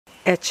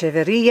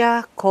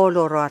Echeveria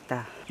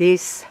Colorata.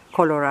 This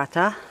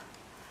colorata,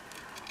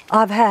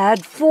 I've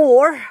had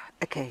 4.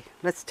 Okay,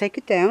 let's take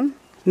it down.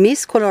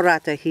 Miss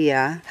Colorata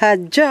here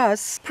had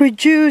just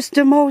produced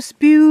the most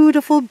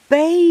beautiful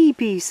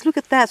babies. Look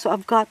at that. So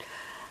I've got,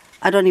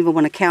 I don't even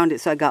want to count it.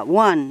 So I got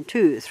 1,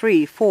 2,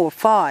 3, 4,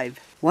 5.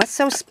 What's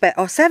so special?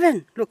 Oh,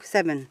 7. Look,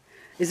 7.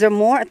 Is there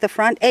more at the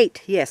front?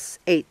 8. Yes,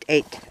 8.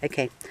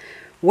 Okay.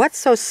 What's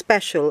so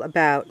special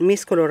about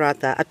Miss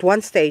Colorata? At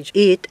one stage,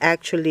 it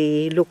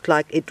actually looked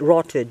like it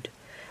rotted.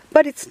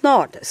 But it's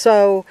not.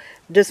 So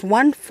there's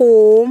one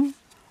form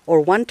or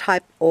one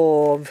type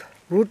of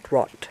root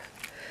rot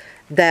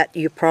that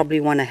you probably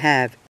want to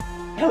have.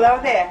 Hello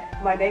there.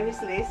 My name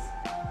is Liz,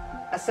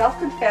 a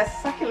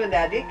self-confessed succulent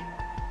addict.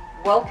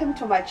 Welcome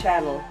to my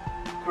channel,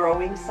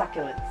 Growing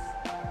Succulents.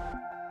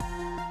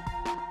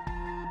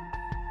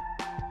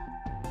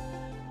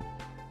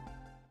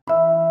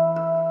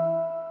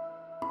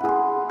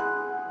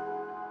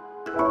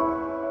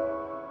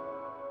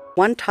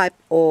 One type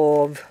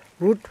of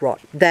root rot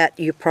that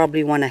you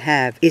probably want to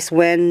have is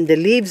when the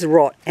leaves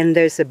rot and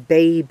there's a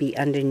baby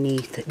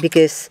underneath,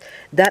 because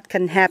that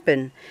can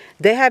happen.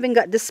 They haven't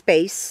got the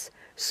space,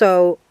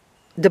 so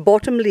the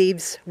bottom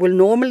leaves will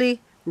normally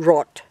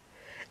rot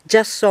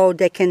just so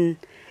they can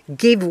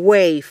give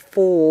way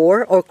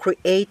for or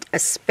create a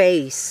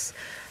space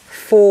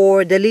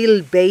for the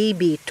little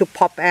baby to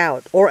pop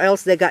out, or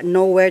else they got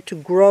nowhere to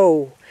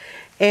grow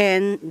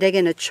and they're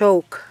gonna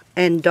choke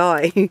and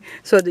die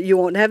so that you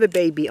won't have a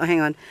baby. Oh, hang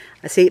on,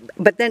 I see.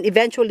 But then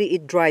eventually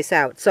it dries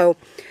out. So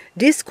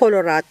this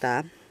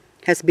colorata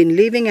has been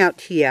living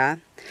out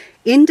here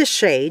in the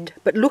shade,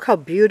 but look how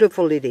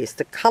beautiful it is,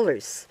 the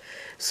colors.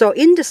 So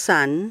in the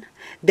sun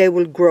they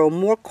will grow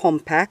more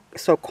compact.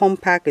 So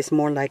compact is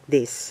more like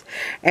this,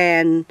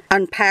 and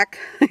unpack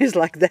is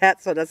like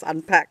that. So that's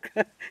unpack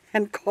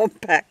and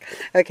compact.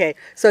 Okay,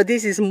 so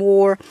this is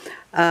more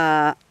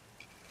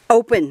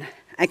open.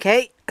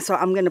 Okay, so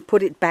I'm gonna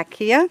put it back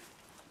here.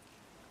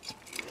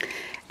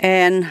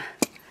 And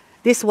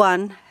this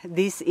one,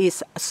 this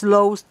is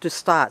slow to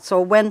start. So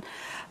when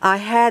I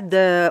had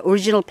the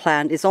original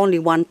plant, it's only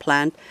one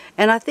plant,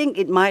 and I think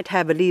it might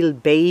have a little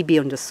baby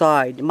on the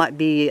side. It might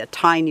be a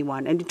tiny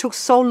one, and it took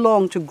so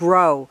long to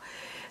grow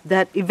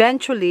that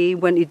eventually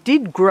when it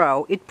did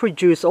grow, it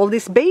produced all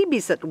these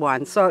babies at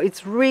once. So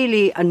it's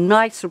really a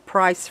nice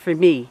surprise for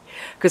me,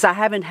 because I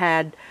haven't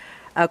had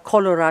a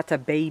colorata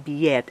baby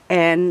yet.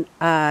 And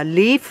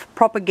leaf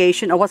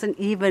propagation, I wasn't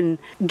even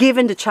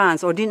given the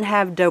chance or didn't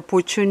have the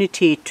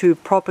opportunity to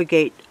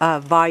propagate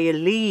via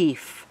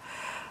leaf,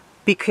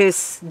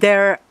 because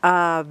there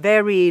are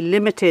very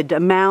limited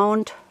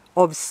amount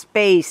of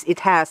space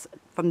it has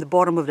from the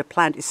bottom of the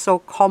plant. Is so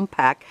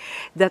compact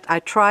that I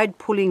tried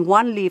pulling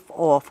one leaf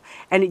off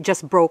and it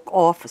just broke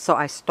off, so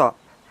I stopped.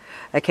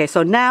 Okay,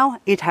 so now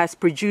it has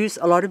produced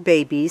a lot of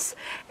babies,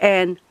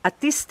 and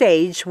at this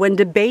stage, when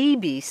the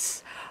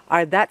babies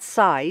are that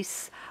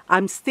size,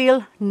 I'm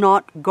still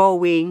not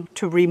going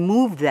to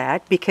remove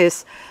that,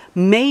 because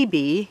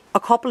maybe a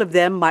couple of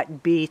them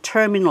might be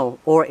terminal,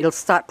 or it'll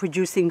start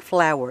producing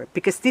flower,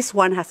 because this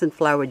one hasn't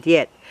flowered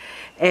yet.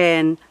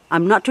 And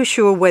I'm not too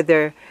sure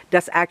whether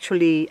that's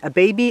actually a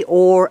baby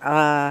or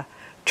a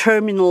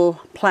terminal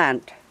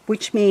plant,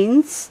 which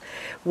means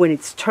when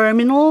it's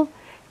terminal,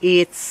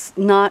 it's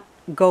not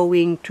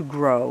going to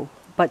grow,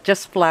 but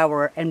just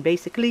flower and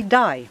basically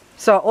die.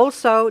 So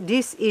also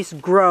this is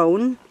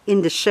grown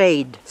in the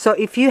shade. So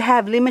if you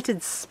have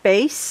limited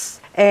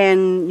space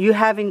and you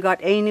haven't got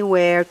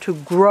anywhere to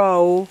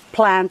grow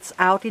plants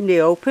out in the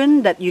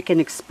open that you can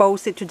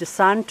expose it to the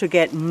sun to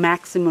get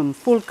maximum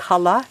full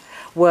color,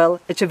 well,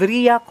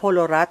 Echeveria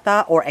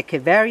Colorata or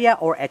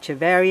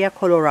Echeveria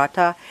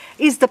Colorata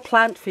is the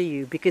plant for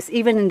you, because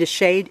even in the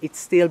shade it's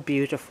still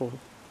beautiful.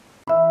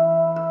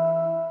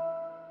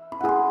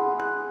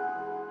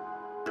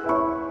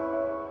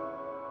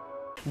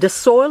 The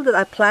soil that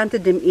I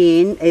planted them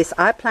in is,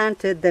 I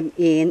planted them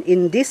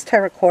in this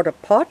terracotta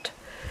pot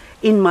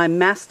in my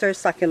master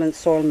succulent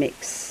soil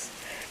mix.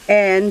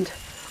 And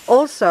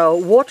also,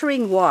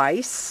 watering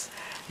wise,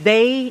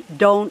 they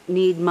don't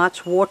need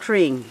much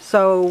watering.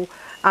 So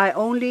I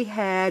only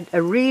had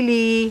a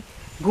really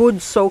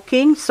good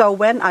soaking. So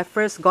when I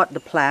first got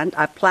the plant,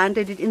 I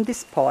planted it in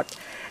this pot,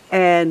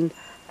 and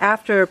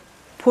after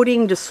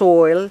putting the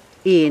soil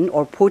in,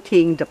 or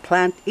putting the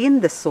plant in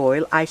the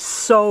soil, I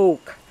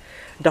soak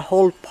the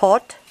whole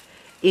pot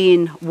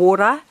in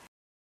water.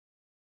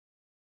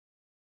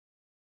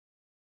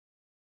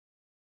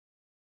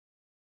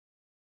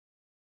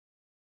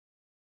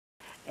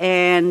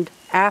 And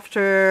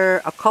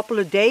after a couple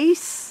of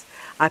days,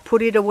 I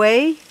put it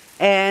away,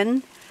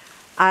 and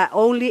I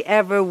only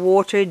ever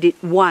watered it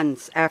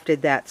once after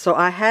that. So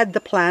I had the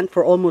plant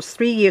for almost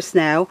 3 years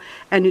now,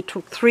 and it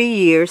took 3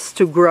 years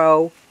to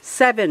grow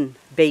 7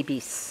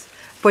 babies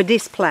for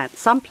this plant.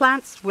 Some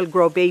plants will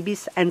grow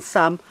babies and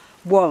some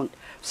won't.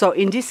 So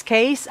in this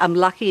case, I'm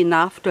lucky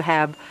enough to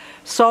have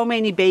so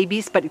many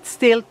babies, but it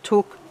still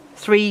took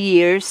 3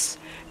 years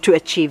to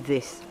achieve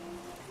this.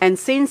 And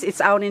since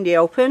it's out in the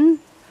open,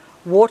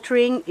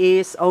 watering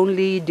is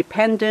only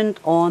dependent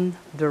on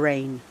the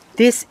rain.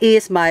 This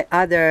is my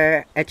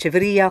other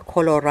Echeveria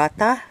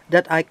Colorata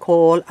that I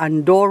call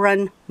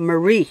Andorran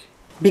Marie,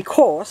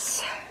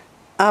 because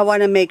I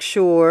want to make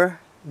sure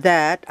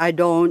that I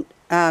don't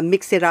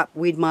mix it up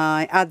with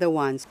my other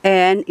ones.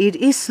 And it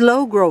is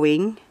slow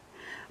growing,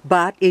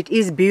 but it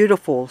is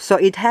beautiful. So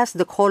it has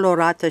the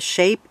Colorata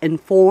shape and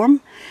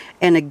form.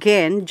 And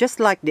again, just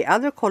like the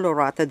other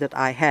Colorata that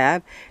I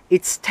have,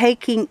 it's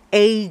taking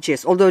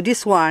ages. Although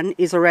this one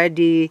is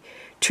already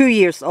 2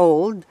 years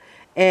old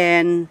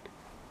and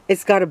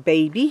it's got a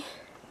baby.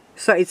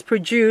 So it's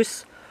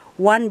produced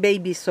one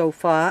baby so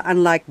far,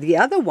 unlike the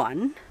other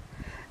one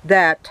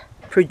that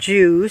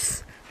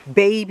produced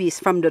babies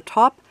from the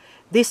top.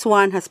 This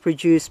one has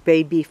produced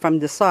baby from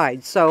the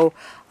side. So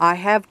I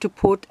have to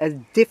put a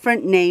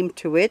different name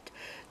to it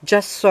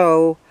just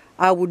so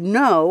I would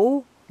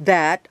know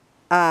that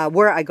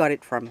where I got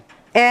it from.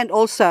 And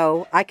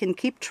also I can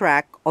keep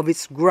track of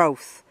its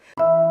growth.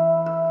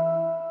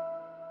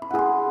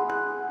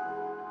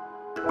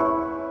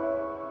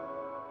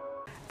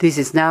 This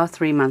is now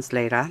 3 months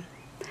later,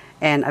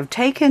 and I've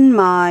taken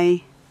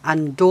my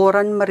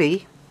Andorran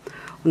Marie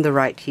on the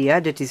right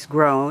here that is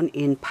grown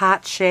in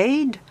part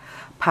shade,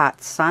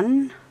 part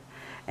sun,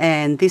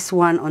 and this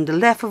one on the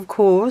left, of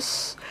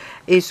course,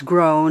 is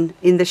grown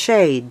in the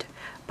shade.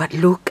 But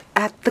look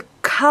at the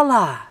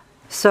color.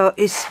 So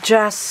it's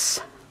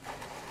just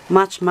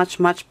much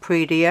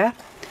prettier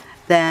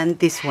than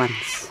these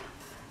ones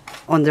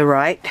on the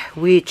right,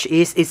 which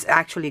is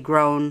actually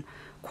grown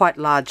quite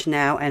large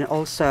now. And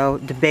also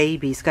the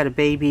baby's got a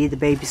baby. The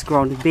baby's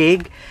grown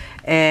big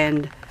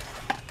and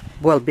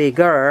well,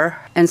 bigger.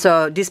 And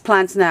so these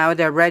plants now,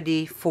 they're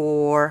ready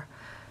for,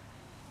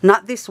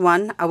 not this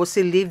one, I will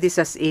still leave this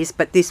as is,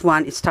 but this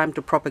one, it's time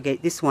to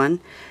propagate this one.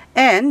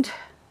 And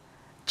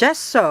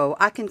just so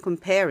I can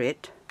compare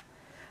it,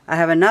 I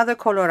have another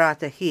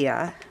Colorata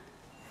here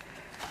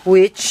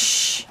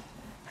which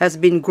has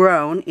been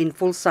grown in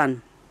full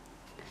sun.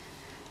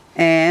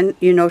 And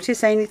you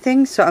notice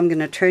anything? So I'm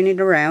gonna turn it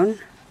around.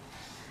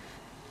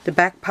 The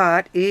back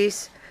part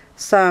is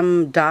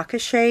some darker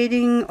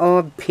shading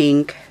of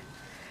pink.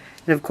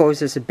 And of course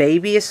there's a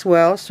baby as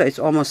well, so it's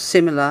almost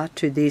similar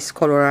to this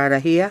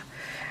Colorata here.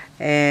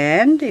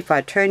 And if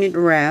I turn it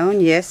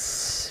around,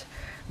 yes,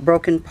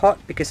 broken pot,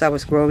 because I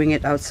was growing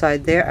it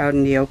outside there, out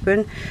in the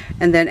open.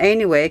 And then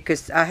anyway,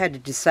 because I had a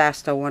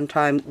disaster one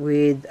time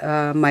with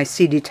my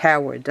CD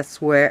tower,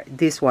 that's where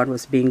this one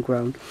was being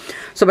grown.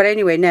 So but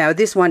anyway, now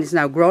this one is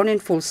now grown in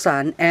full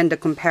sun, and the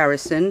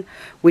comparison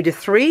with the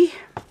three,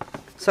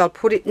 so I'll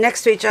put it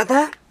next to each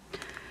other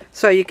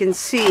so you can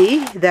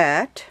see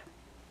that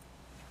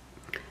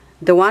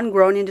the one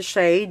grown in the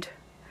shade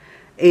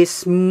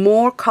is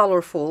more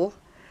colorful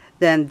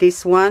than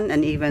this one,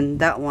 and even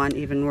that one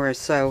even worse.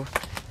 So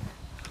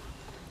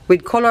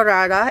with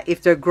Colorata,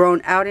 if they're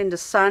grown out in the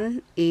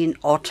sun in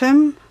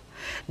autumn,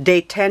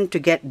 they tend to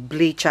get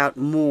bleach out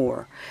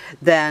more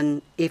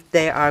than if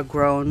they are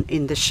grown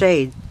in the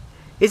shade.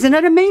 Isn't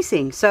that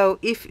amazing? So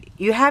if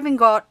you haven't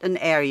got an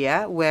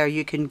area where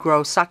you can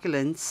grow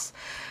succulents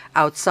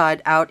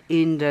outside, out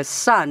in the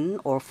sun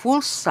or full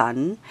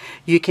sun,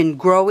 you can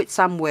grow it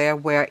somewhere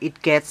where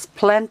it gets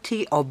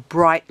plenty of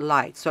bright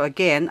light. So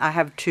again, I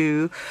have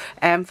to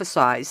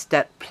emphasize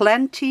that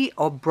plenty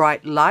of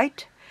bright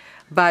light,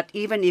 but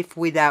even if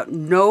without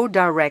no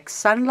direct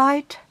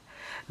sunlight,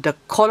 the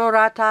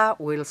Colorata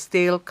will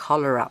still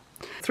color up.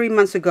 3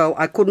 months ago,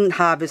 I couldn't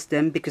harvest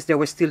them because they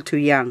were still too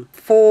young.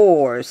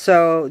 4,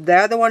 so the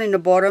other one in the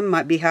bottom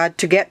might be hard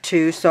to get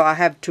to, so I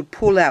have to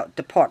pull out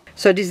the pot.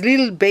 So this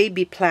little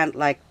baby plant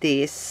like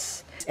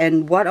this,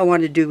 and what I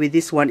want to do with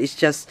this one is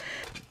just,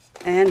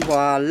 and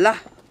voila,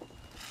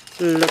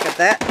 look at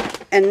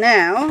that. And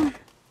now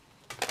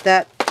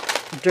that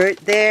dirt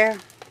there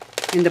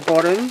in the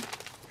bottom,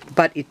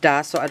 but it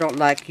does, so I don't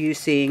like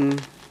using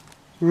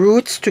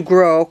roots to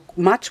grow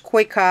much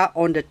quicker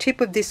on the tip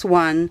of this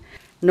one.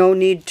 No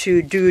need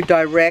to do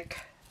direct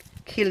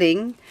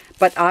killing,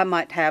 but I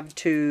might have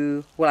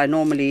to, well, I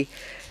normally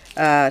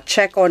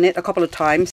check on it a couple of times.